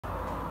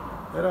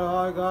Hello,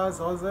 hi guys,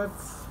 how's it?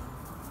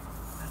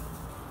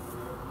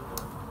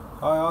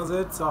 Hi, how's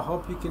it? So I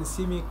hope you can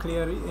see me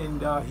clearly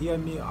and hear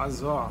me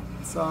as well.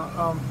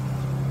 So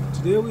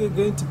today we are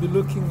going to be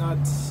looking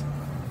at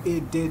a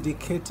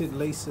dedicated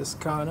laser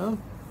scanner.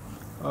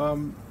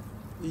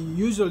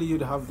 Usually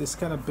you'd have this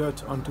kind of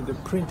built onto the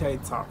printer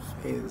itself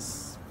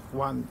is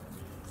one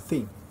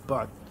thing,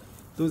 but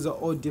those are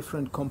all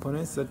different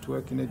components that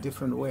work in a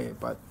different way,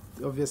 but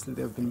obviously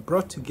they've been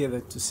brought together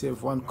to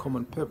serve one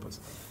common purpose.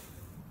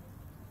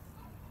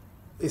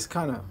 A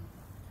scanner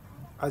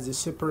as a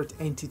separate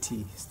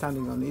entity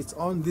standing on its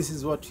own, this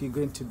is what we're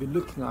going to be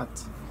looking at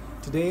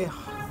today.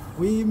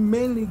 We're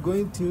mainly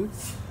going to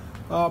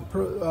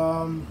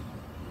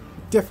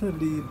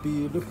definitely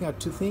be looking at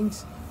two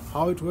things: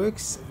 how it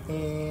works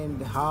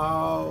and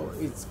how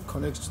it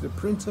connects to the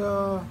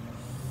printer.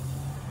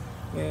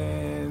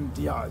 And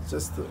yeah,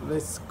 just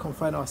let's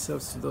confine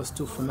ourselves to those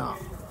two for now.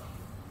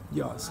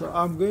 Yeah, so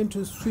I'm going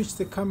to switch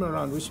the camera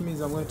around, which means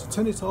I'm going to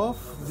turn it off.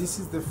 This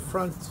is the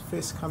front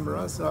face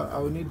camera, so I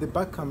will need the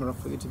back camera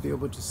for you to be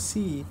able to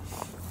see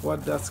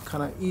what that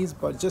scanner is.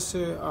 But just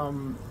a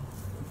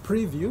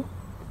preview,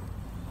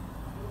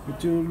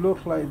 it will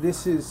look like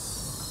this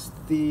is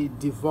the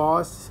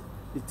device.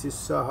 It is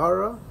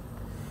Sahara,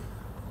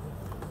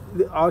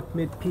 the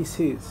ultimate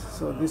pieces.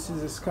 So this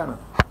is a scanner.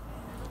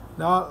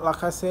 Now,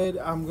 like I said,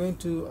 I'm going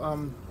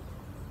to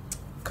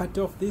cut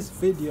off this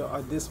video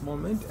at this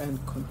moment and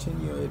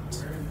continue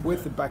it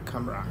with the back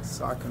camera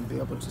so I can be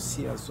able to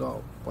see as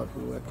well what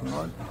we're working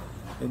on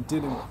and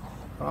dealing with.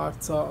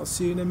 Alright, so I'll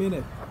see you in a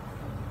minute.